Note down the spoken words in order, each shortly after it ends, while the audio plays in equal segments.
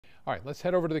All right, let's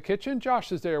head over to the kitchen.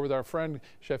 Josh is there with our friend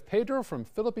Chef Pedro from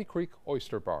Phillipi Creek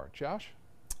Oyster Bar. Josh?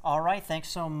 All right, thanks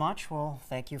so much. Well,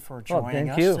 thank you for joining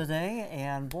us today.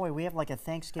 And boy, we have like a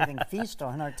Thanksgiving feast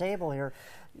on our table here.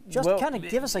 Just kind of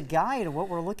give us a guide of what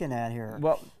we're looking at here.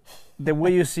 Well, the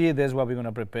way you see it is what we're going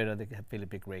to prepare at the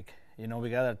Phillipi Creek. You know,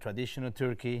 we got a traditional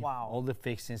turkey, all the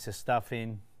fixings, the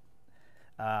stuffing,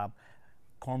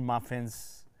 corn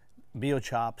muffins, veal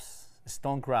chops,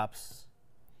 stone crabs,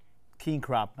 king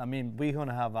crab. I mean, we're going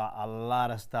to have a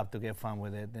lot of stuff to get fun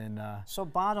with it. And so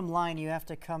bottom line, you have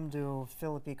to come to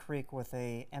Phillipi Creek with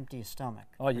an empty stomach.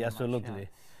 Oh, yeah, absolutely.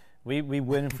 Yeah. We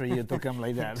waiting for you to come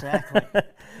like that. Exactly.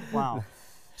 Wow.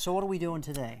 So what are we doing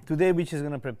today? Today we're just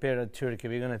going to prepare a turkey.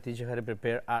 We're going to teach you how to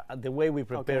prepare the way we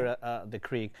prepare the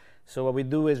creek. So what we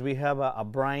do is we have a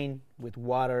brine with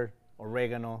water,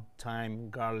 oregano,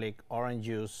 thyme, garlic, orange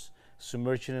juice,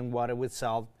 submerge it in water with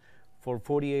salt for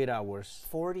 48 hours.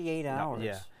 48 hours?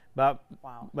 Yeah. But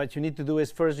what you need to do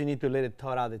is first you need to let it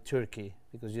thaw out the turkey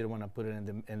because you don't want to put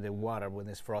it in the water when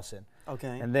it's frozen.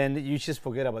 Okay. And then you just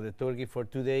forget about the turkey for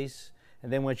 2 days.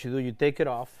 And then what you do, you take it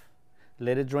off,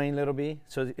 let it drain a little bit.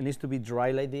 So it needs to be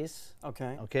dry like this.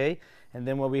 Okay. Okay. And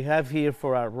then what we have here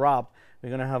for our rub, we're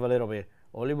going to have a little bit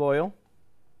olive oil,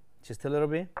 just a little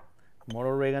bit, more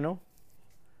oregano.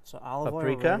 So olive oil,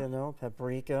 oregano,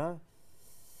 paprika.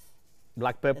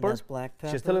 Black pepper. And that's black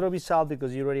pepper. Just a little bit salt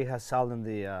because you already have salt in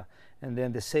the, and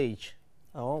then the sage.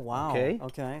 Oh, wow. Okay.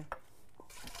 Okay.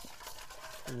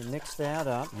 And you mix that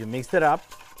up. You mix it up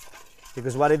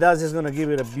because what it does is going to give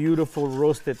it a beautiful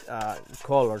roasted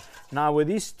color. Now with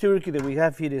this turkey that we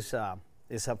have here is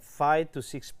a 5 to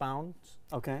 6 pounds.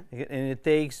 Okay. And it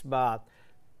takes about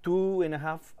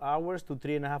 2.5 hours to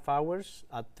 3.5 hours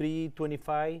at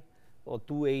 325 or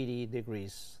 280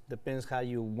 degrees. Depends how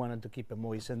you want it to keep it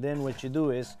moist. And then what you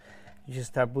do is you just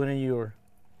start putting your...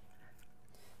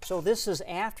 So this is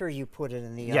after you put it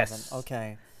in the oven?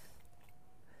 Okay.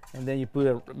 And then you put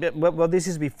it... Well, this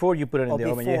is before you put it in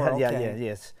the oven. Before,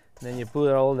 Yes. Then you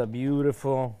put all the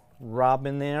beautiful rub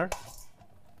in there.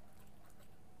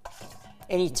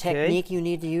 Any technique you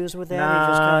need to use with that?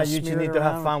 Nah, you just need to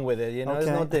have fun with it. You know, there's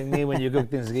no technique when you cook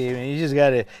Thanksgiving. You just got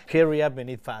to hurry up and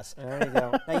eat fast. There you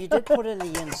go. Now, you did put it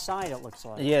in the inside, it looks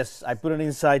like. Yes, I put it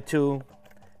inside too,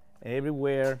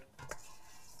 everywhere.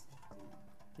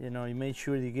 You know, you make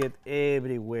sure you get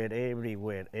everywhere, every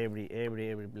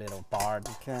little part.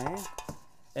 Okay.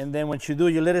 And then what you do,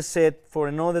 you let it sit for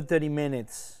another 30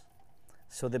 minutes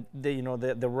so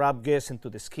the rub gets into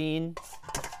the skin.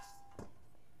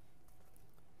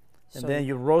 And then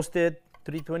you roast it,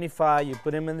 325, you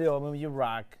put them in the oven, you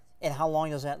rack. And how long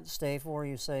does that stay for,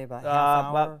 you say, about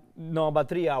half hour? About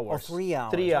 3 hours. Oh, 3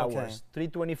 hours. 3 hours,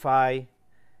 325.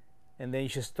 And then you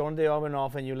just turn the oven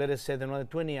off and you let it sit another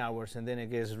 20 hours and then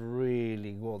it gets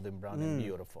really golden brown and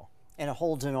beautiful. And it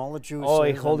holds in all the juices. Oh,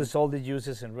 it holds all the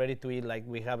juices and ready to eat like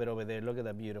we have it over there. Look at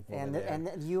that beautiful And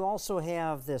you also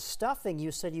have this stuffing. You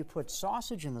said you put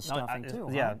sausage in the stuffing too,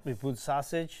 Yeah, we put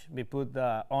sausage, we put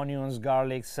onions,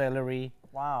 garlic, celery.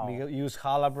 Wow. We use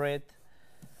challah bread.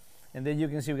 And then you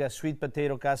can see we got sweet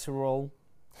potato casserole,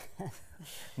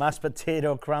 mashed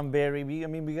potato, cranberry.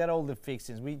 We got all the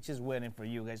fixings. We just waiting for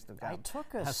you guys to come.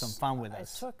 Have some fun with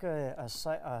us. I took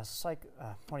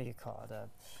what do you call it?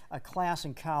 A class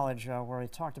in college where I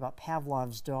talked about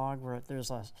Pavlov's dog, where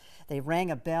they rang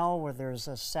a bell where there's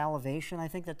a salivation, I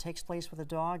think, that takes place with a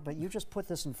dog. But you just put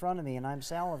this in front of me, and I'm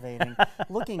salivating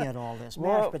looking at all this: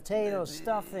 mashed potatoes,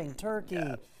 stuffing, turkey.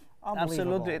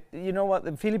 Absolutely. You know what?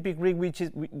 The Phillipi Creek,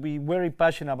 we're very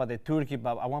passionate about the turkey,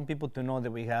 but I want people to know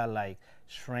that we have like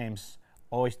shrimps,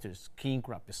 oysters, king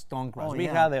crab, stone crabs. We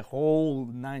have the whole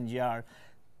 9 yards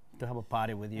to have a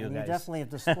party with you guys. You definitely have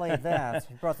displayed that.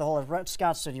 You brought the whole,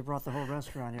 Scott said you brought the whole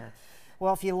restaurant here.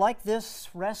 Well, if you like this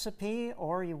recipe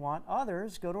or you want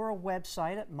others, go to our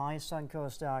website at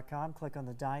mysuncoast.com, click on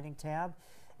the dining tab,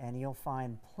 and you'll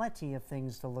find plenty of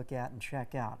things to look at and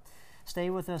check out. Stay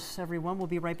with us, everyone. We'll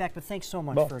be right back, but thanks so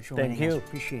much for joining us. Thank you.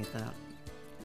 Appreciate that.